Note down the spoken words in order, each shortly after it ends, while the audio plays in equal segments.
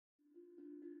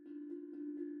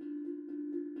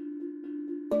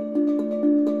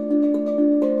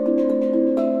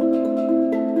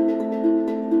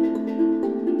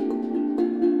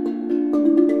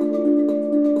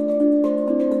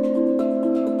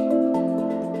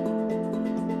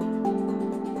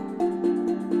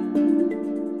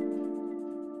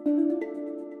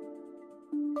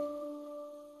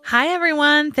Hi,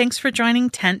 everyone. Thanks for joining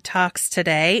Tent Talks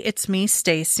today. It's me,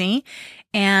 Stacy,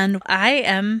 and I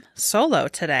am solo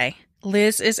today.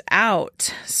 Liz is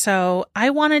out, so I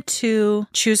wanted to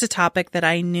choose a topic that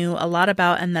I knew a lot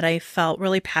about and that I felt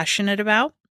really passionate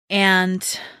about,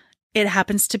 and it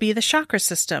happens to be the chakra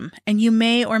system. And you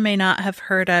may or may not have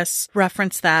heard us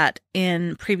reference that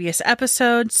in previous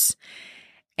episodes.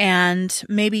 And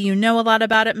maybe you know a lot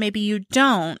about it, maybe you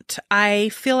don't. I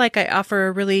feel like I offer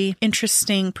a really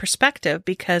interesting perspective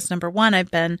because, number one, I've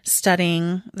been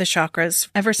studying the chakras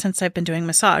ever since I've been doing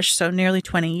massage, so nearly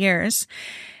 20 years.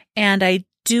 And I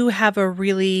do have a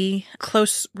really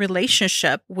close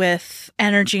relationship with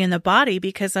energy in the body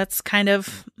because that's kind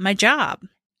of my job.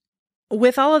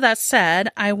 With all of that said,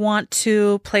 I want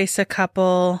to place a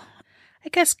couple, I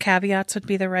guess caveats would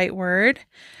be the right word.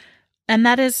 And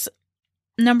that is,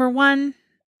 number one,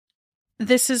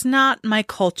 this is not my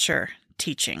culture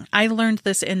teaching. I learned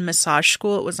this in massage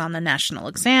school. It was on the national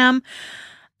exam.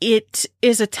 It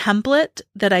is a template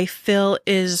that I feel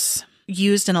is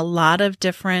used in a lot of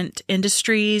different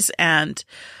industries and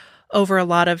over a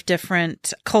lot of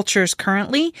different cultures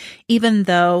currently, even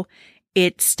though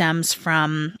it stems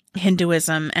from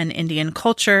Hinduism and Indian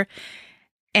culture.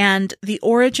 And the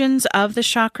origins of the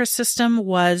chakra system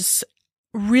was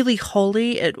really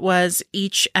holy. It was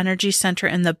each energy center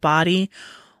in the body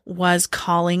was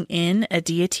calling in a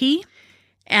deity.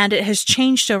 And it has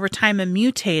changed over time and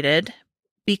mutated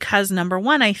because, number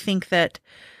one, I think that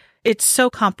it's so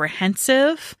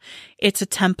comprehensive. It's a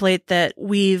template that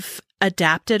we've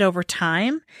adapted over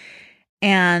time.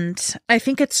 And I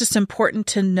think it's just important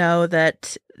to know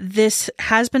that this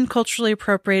has been culturally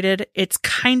appropriated. It's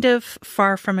kind of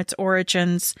far from its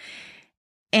origins.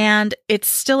 And it's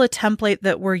still a template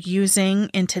that we're using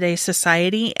in today's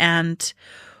society, and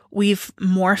we've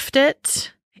morphed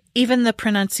it. Even the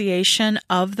pronunciation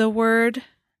of the word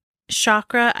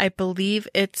chakra, I believe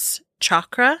it's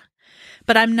chakra,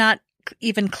 but I'm not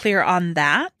even clear on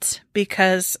that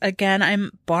because, again,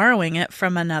 I'm borrowing it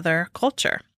from another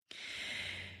culture.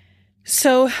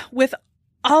 So with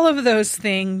all of those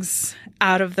things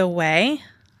out of the way,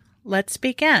 let's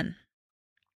begin.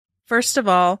 First of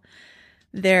all,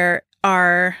 there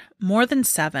are more than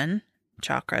 7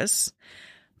 chakras,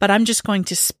 but I'm just going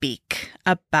to speak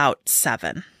about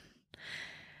 7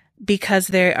 because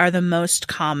they are the most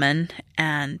common,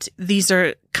 and these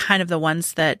are kind of the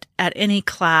ones that at any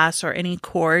class or any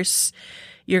course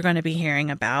you're going to be hearing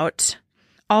about.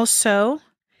 Also,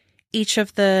 each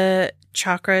of the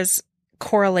chakras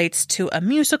correlates to a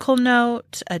musical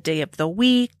note, a day of the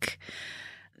week,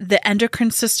 the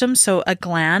endocrine system, so a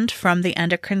gland from the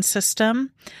endocrine system,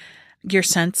 your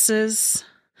senses,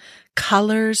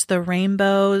 colors, the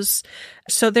rainbows.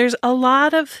 So there's a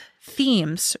lot of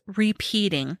themes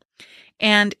repeating.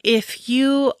 And if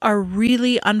you are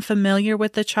really unfamiliar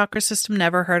with the chakra system,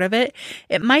 never heard of it,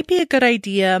 it might be a good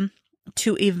idea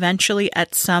to eventually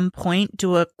at some point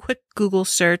do a quick Google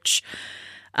search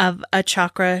of a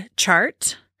chakra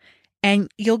chart.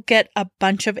 And you'll get a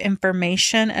bunch of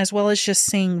information as well as just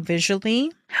seeing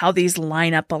visually how these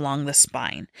line up along the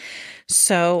spine.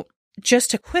 So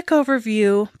just a quick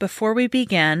overview before we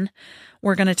begin.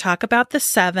 We're going to talk about the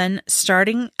 7,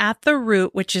 starting at the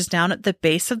root, which is down at the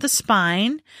base of the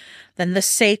spine, then the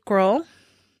sacral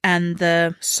and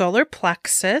the solar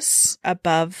plexus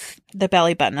above the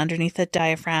belly button underneath the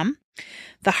diaphragm,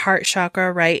 the heart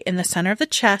chakra right in the center of the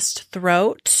chest,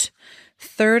 throat,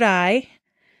 third eye,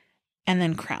 and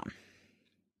then crown.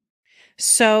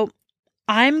 So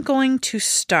I'm going to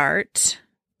start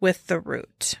with the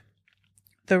root.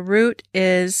 The root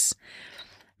is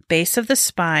base of the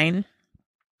spine.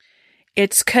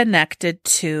 It's connected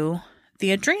to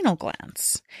the adrenal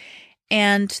glands.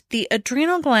 And the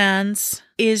adrenal glands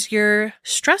is your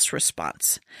stress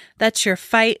response. That's your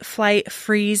fight, flight,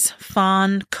 freeze,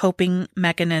 fawn coping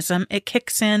mechanism. It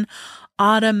kicks in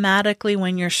automatically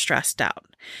when you're stressed out.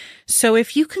 So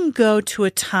if you can go to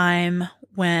a time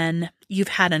when you've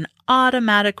had an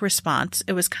automatic response,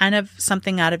 it was kind of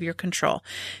something out of your control.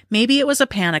 Maybe it was a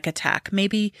panic attack.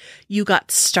 Maybe you got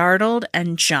startled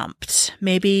and jumped.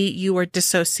 Maybe you were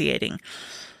dissociating.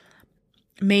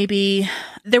 Maybe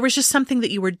there was just something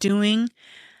that you were doing.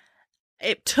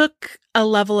 It took a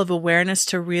level of awareness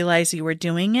to realize you were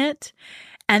doing it.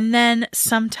 And then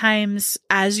sometimes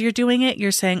as you're doing it,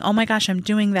 you're saying, oh my gosh, I'm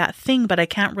doing that thing, but I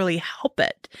can't really help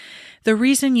it. The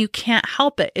reason you can't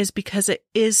help it is because it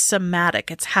is somatic.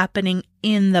 It's happening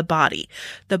in the body.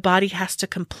 The body has to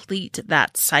complete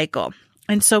that cycle.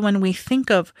 And so when we think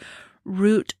of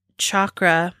root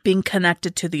chakra being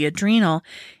connected to the adrenal,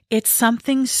 it's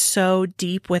something so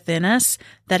deep within us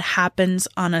that happens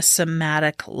on a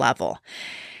somatic level.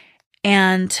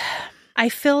 And I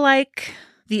feel like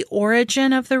the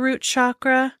origin of the root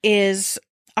chakra is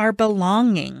our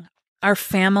belonging, our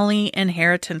family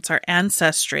inheritance, our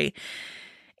ancestry.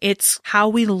 It's how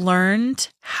we learned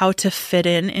how to fit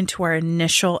into our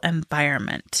initial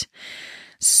environment.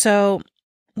 So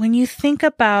when you think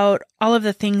about all of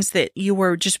the things that you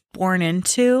were just born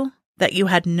into, that you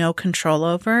had no control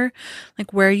over,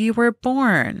 like where you were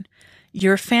born,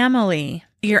 your family,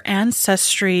 your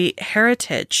ancestry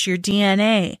heritage, your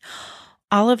DNA,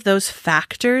 all of those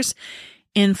factors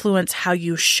influence how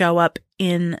you show up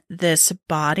in this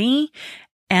body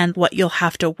and what you'll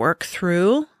have to work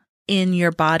through in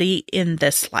your body in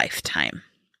this lifetime.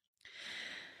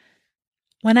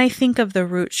 When I think of the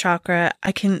root chakra,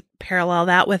 I can parallel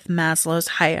that with Maslow's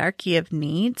hierarchy of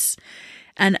needs.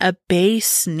 And a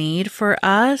base need for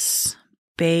us,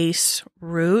 base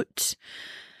root,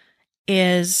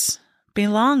 is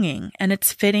belonging and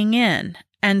it's fitting in.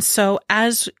 And so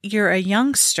as you're a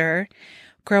youngster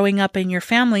growing up in your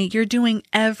family, you're doing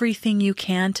everything you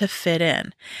can to fit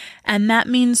in. And that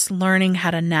means learning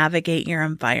how to navigate your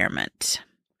environment.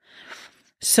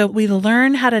 So we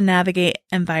learn how to navigate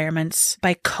environments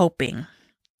by coping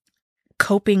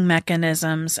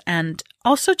mechanisms, and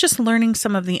also just learning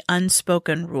some of the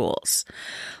unspoken rules.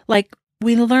 Like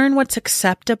we learn what's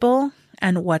acceptable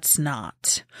and what's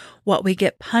not, what we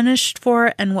get punished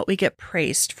for and what we get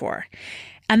praised for.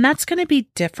 And that's going to be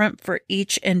different for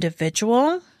each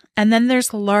individual. And then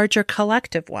there's larger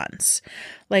collective ones.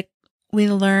 Like we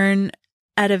learn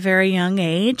at a very young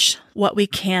age what we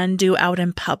can do out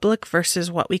in public versus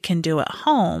what we can do at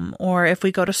home. Or if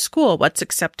we go to school, what's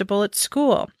acceptable at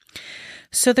school.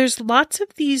 So there's lots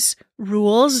of these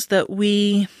rules that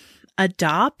we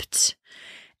adopt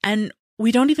and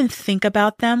we don't even think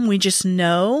about them. We just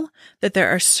know that there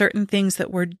are certain things that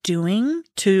we're doing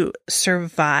to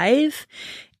survive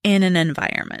in an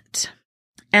environment.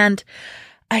 And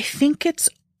I think it's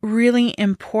really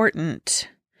important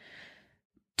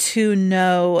to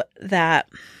know that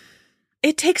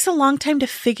it takes a long time to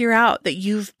figure out that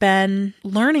you've been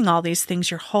learning all these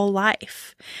things your whole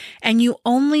life, and you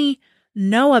only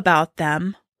know about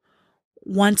them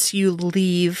once you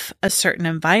leave a certain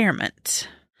environment.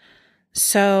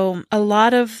 So a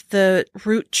lot of the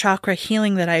root chakra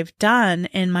healing that I've done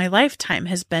in my lifetime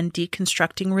has been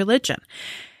deconstructing religion.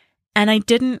 And I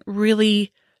didn't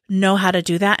really know how to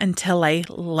do that until I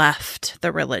left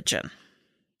the religion.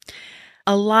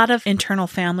 A lot of internal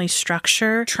family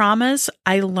structure traumas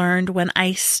I learned when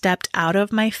I stepped out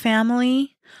of my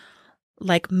family,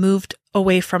 like moved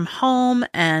away from home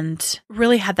and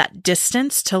really had that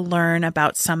distance to learn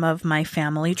about some of my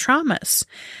family traumas.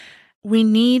 We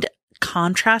need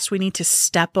contrast. We need to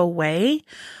step away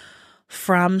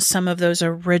from some of those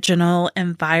original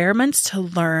environments to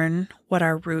learn what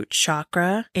our root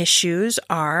chakra issues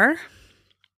are.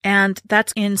 And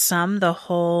that's in sum the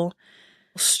whole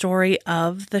story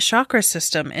of the chakra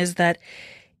system, is that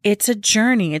it's a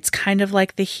journey. It's kind of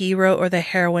like the hero or the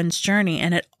heroine's journey.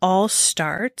 And it all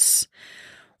starts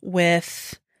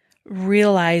with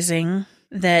realizing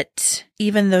that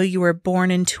even though you were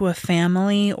born into a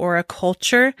family or a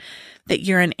culture, that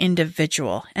you're an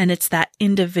individual. And it's that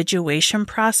individuation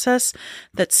process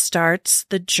that starts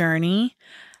the journey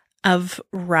of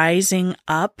rising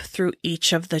up through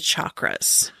each of the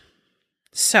chakras.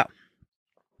 So,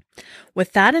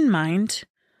 with that in mind,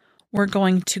 we're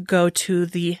going to go to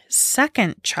the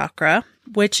second chakra,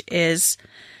 which is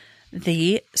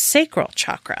the sacral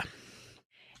chakra.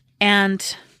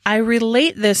 And I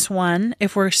relate this one,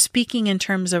 if we're speaking in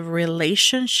terms of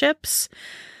relationships,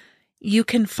 you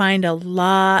can find a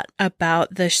lot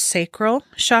about the sacral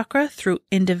chakra through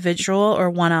individual or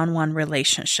one-on-one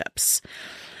relationships,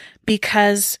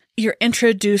 because you're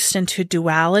introduced into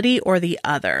duality or the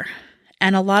other.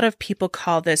 And a lot of people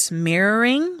call this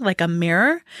mirroring, like a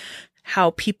mirror, how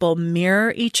people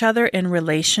mirror each other in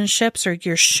relationships, or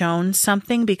you're shown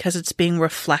something because it's being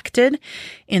reflected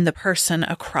in the person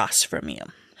across from you.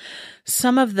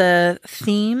 Some of the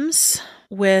themes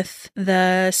with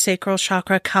the sacral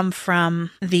chakra come from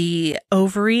the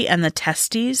ovary and the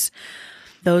testes.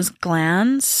 Those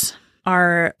glands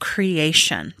are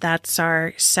creation. That's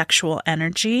our sexual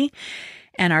energy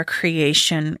and our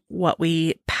creation, what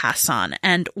we pass on.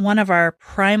 And one of our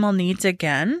primal needs,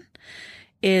 again,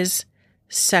 is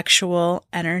sexual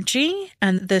energy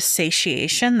and the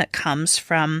satiation that comes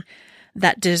from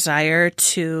that desire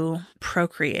to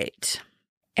procreate.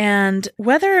 And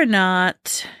whether or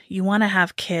not you want to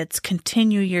have kids,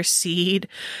 continue your seed,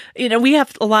 we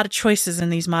have a lot of choices in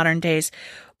these modern days,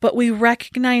 but we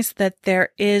recognize that there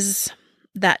is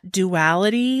that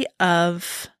duality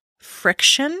of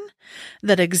friction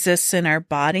that exists in our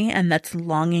body and that's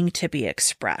longing to be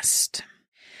expressed.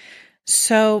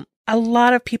 So a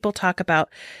lot of people talk about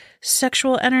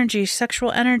sexual energy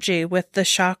with the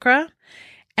chakra.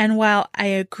 And while I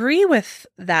agree with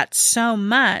that so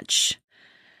much,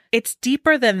 it's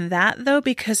deeper than that, though,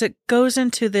 because it goes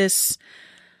into this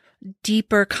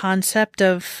deeper concept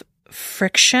of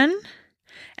friction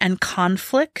and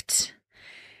conflict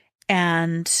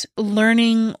and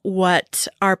learning what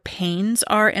our pains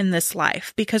are in this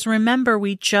life. Because remember,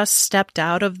 we just stepped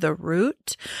out of the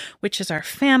root, which is our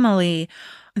family,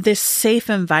 this safe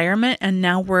environment, and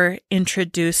now we're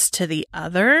introduced to the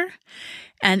other.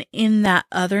 And in that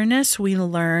otherness, we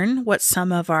learn what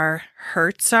some of our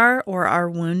hurts are or our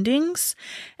woundings.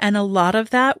 And a lot of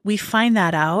that, we find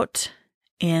that out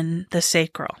in the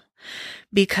sacral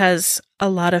because a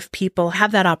lot of people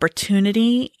have that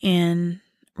opportunity in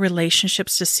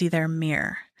relationships to see their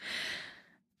mirror.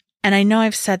 And I know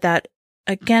I've said that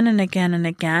again and again and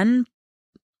again,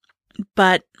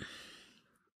 but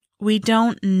we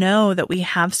don't know that we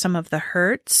have some of the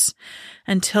hurts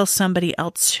until somebody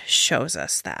else shows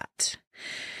us that.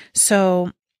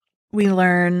 So we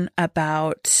learn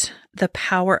about the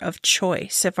power of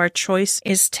choice. If our choice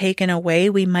is taken away,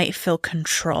 we might feel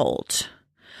controlled,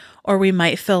 or we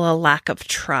might feel a lack of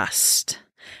trust.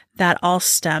 That all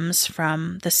stems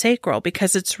from the sacral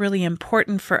because it's really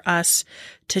important for us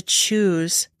to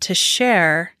choose to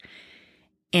share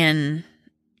in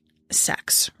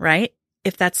sex, right?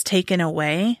 If that's taken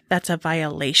away, that's a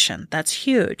violation. That's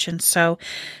huge. And so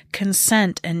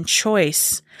consent and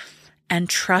choice and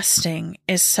trusting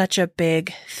is such a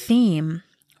big theme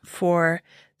for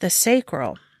the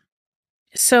sacral.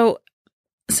 So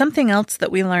something else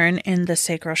that we learn in the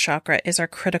sacral chakra is our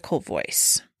critical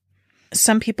voice.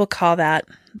 Some people call that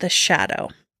the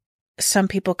shadow. Some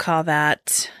people call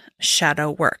that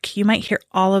shadow work. You might hear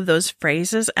all of those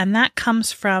phrases, and that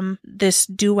comes from this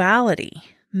duality.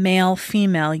 Male,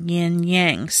 female, yin,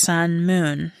 yang, sun,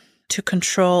 moon, to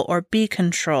control or be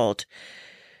controlled,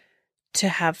 to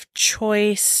have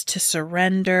choice, to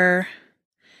surrender.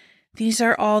 These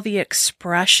are all the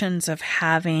expressions of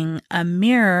having a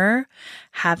mirror,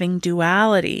 having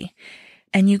duality,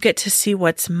 and you get to see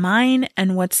what's mine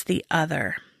and what's the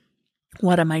other.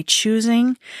 What am I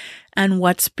choosing and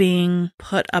what's being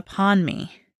put upon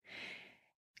me?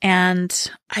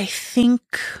 And I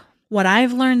think what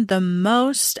I've learned the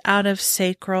most out of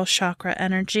sacral chakra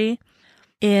energy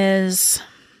is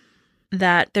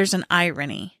that there's an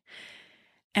irony.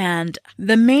 And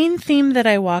the main theme that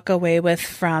I walk away with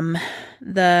from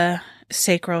the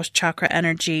sacral chakra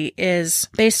energy is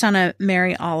based on a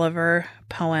Mary Oliver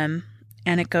poem.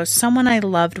 And it goes, "Someone I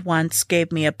loved once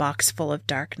gave me a box full of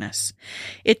darkness.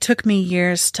 It took me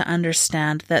years to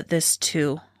understand that this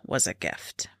too was a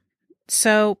gift."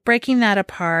 So breaking that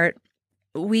apart,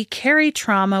 we carry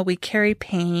trauma, we carry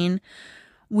pain.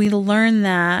 We learn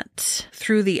that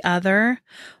through the other.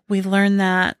 We learn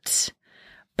that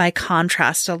by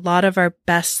contrast. A lot of our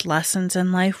best lessons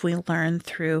in life we learn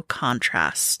through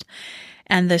contrast.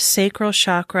 And the sacral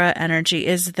chakra energy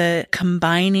is the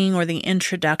combining or the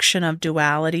introduction of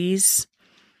dualities.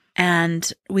 And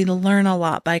we learn a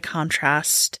lot by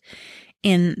contrast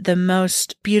in the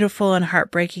most beautiful and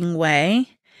heartbreaking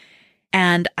way.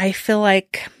 And I feel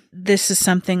like this is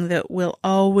something that we'll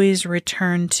always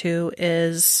return to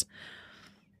is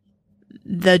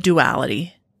the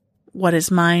duality. What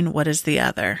is mine? What is the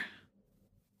other?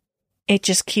 It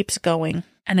just keeps going.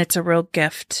 And it's a real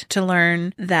gift to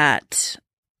learn that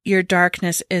your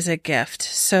darkness is a gift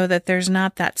so that there's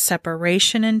not that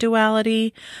separation in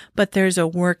duality, but there's a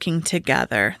working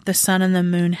together. The sun and the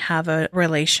moon have a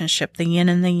relationship, the yin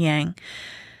and the yang,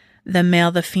 the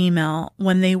male, the female.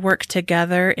 When they work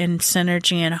together in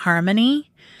synergy and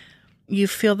harmony, you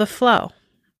feel the flow.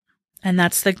 And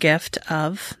that's the gift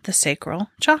of the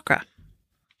sacral chakra.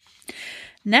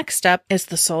 Next up is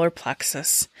the solar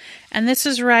plexus, and this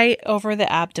is right over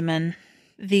the abdomen.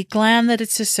 The gland that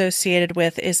it's associated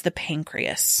with is the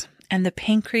pancreas, and the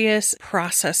pancreas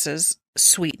processes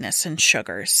sweetness and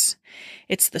sugars.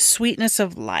 It's the sweetness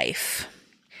of life.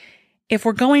 If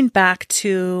we're going back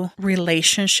to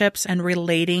relationships and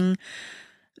relating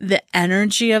the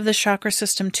energy of the chakra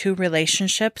system to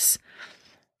relationships,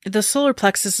 the solar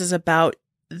plexus is about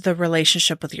the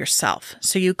relationship with yourself.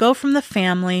 So you go from the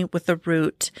family with the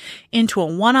root into a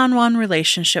one-on-one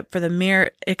relationship for the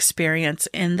mirror experience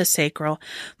in the sacral.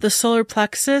 The solar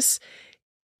plexus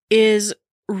is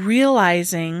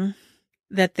realizing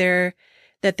that there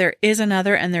is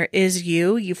another and there is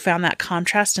you. You found that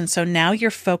contrast. And so now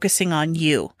you're focusing on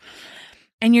you.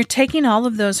 And you're taking all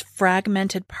of those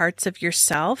fragmented parts of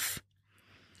yourself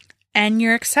and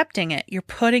you're accepting it. You're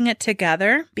putting it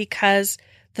together because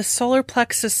the solar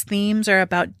plexus themes are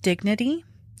about dignity.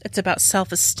 It's about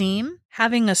self-esteem,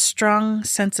 having a strong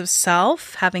sense of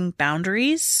self, having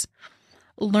boundaries,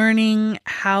 learning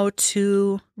how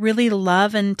to really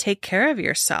love and take care of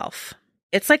yourself.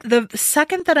 It's like the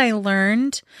second that I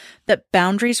learned that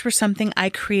boundaries were something I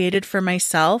created for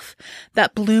myself,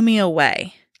 that blew me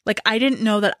away. Like, I didn't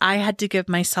know that I had to give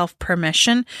myself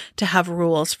permission to have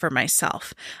rules for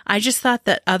myself. I just thought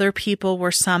that other people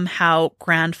were somehow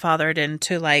grandfathered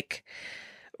into like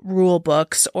rule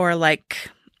books or like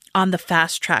on the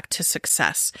fast track to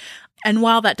success. And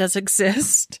while that does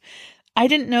exist, I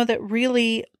didn't know that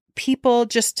really people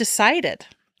just decided.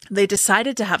 They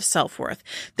decided to have self-worth.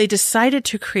 They decided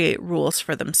to create rules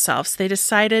for themselves. They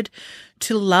decided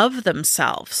to love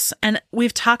themselves. And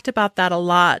we've talked about that a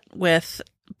lot with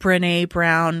Brené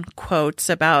Brown quotes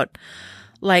about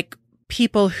like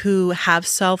people who have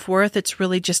self-worth. It's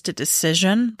really just a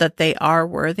decision that they are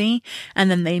worthy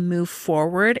and then they move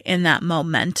forward in that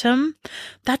momentum.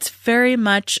 That's very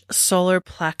much solar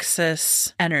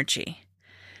plexus energy.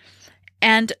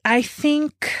 And I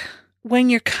think when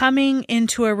you're coming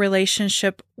into a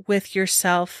relationship with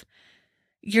yourself,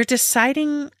 you're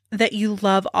deciding that you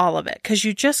love all of it because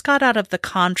you just got out of the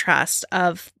contrast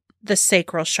of the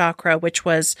sacral chakra, which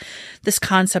was this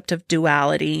concept of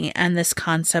duality and this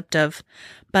concept of,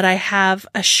 but I have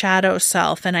a shadow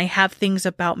self and I have things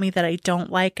about me that I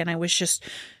don't like. And I was just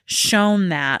shown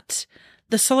that.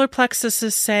 The solar plexus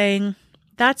is saying,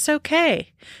 that's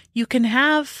okay. You can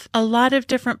have a lot of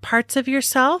different parts of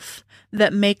yourself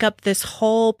that make up this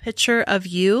whole picture of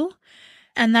you.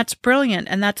 And that's brilliant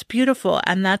and that's beautiful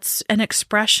and that's an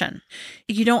expression.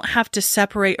 You don't have to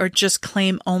separate or just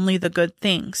claim only the good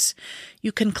things.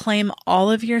 You can claim all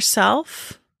of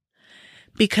yourself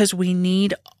because we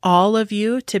need all of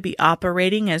you to be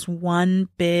operating as one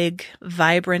big,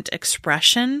 vibrant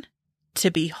expression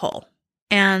to be whole.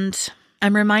 And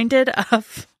I'm reminded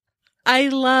of, I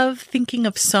love thinking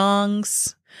of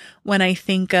songs when I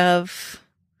think of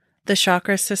the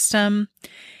chakra system.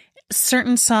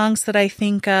 Certain songs that I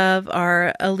think of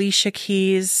are Alicia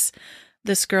Keys'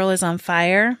 This Girl Is on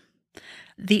Fire.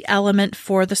 The element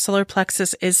for the solar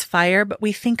plexus is fire, but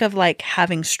we think of like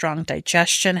having strong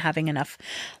digestion, having enough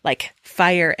like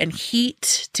fire and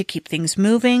heat to keep things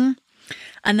moving.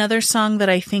 Another song that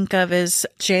I think of is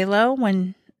J-Lo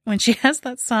when she has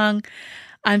that song,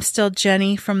 I'm Still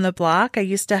Jenny from the Block. I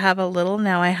used to have a little,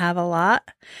 now I have a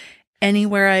lot.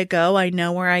 Anywhere I go, I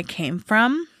know where I came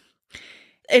from.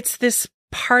 It's this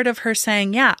part of her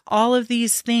saying, yeah, all of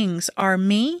these things are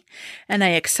me and I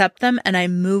accept them and I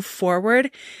move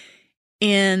forward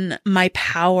in my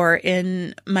power,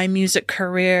 in my music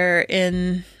career,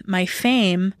 in my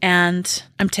fame, and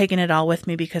I'm taking it all with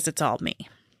me because it's all me.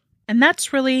 And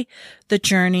that's really the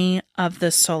journey of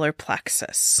the solar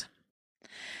plexus.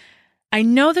 I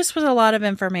know this was a lot of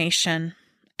information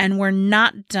and we're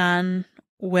not done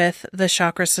with the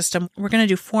chakra system. We're going to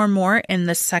do 4 more in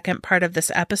the second part of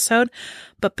this episode.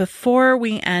 But before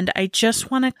we end, I just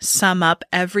want to sum up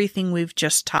everything we've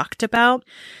just talked about.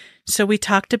 So we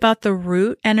talked about the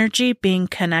root energy being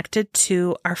connected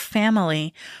to our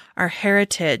family, our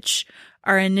heritage,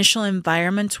 our initial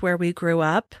environments where we grew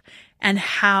up, and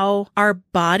how our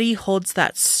body holds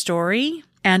that story.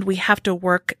 And we have to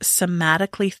work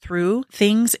somatically through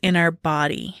things in our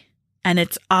body. And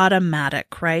it's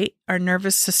automatic, right? Our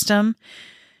nervous system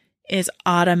is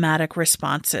automatic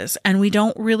responses. And we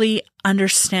don't really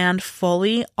understand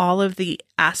fully all of the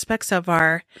aspects of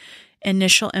our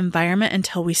initial environment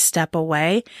until we step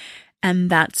away. And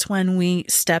that's when we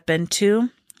step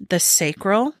into the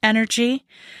sacral energy.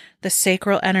 The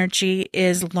sacral energy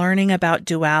is learning about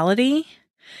duality.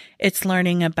 It's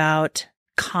learning about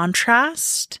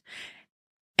contrast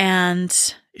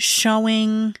and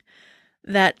showing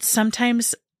that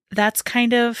sometimes that's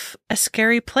kind of a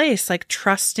scary place, like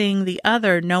trusting the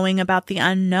other, knowing about the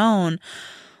unknown,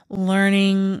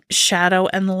 learning shadow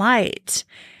and light.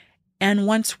 And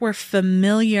once we're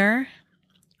familiar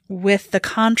with the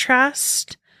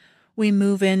contrast, we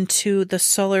move into the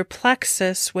solar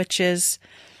plexus, which is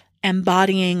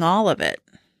embodying all of it,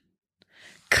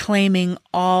 claiming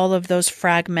all of those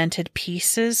fragmented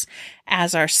pieces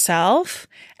as ourself,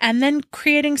 and then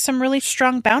creating some really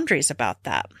strong boundaries about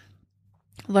that.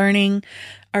 Learning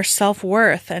our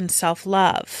self-worth and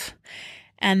self-love.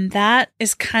 And that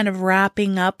is kind of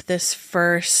wrapping up this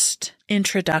first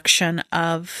introduction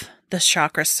of the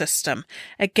chakra system.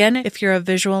 Again, if you're a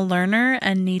visual learner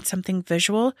and need something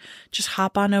visual, just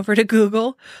hop on over to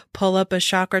Google, pull up a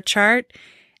chakra chart,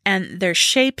 and there's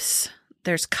shapes,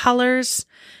 there's colors,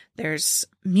 there's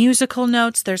musical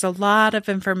notes. There's a lot of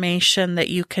information that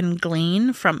you can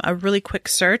glean from a really quick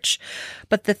search.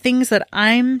 But the things that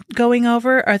I'm going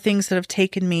over are things that have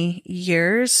taken me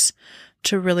years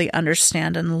to really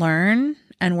understand and learn,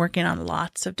 and working on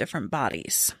lots of different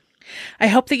bodies. I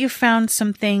hope that you found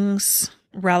some things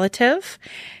relative,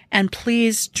 and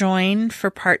please join for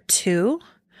part 2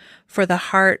 for the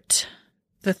heart,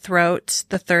 the throat,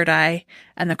 the third eye,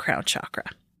 and the crown chakra.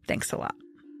 Thanks a lot.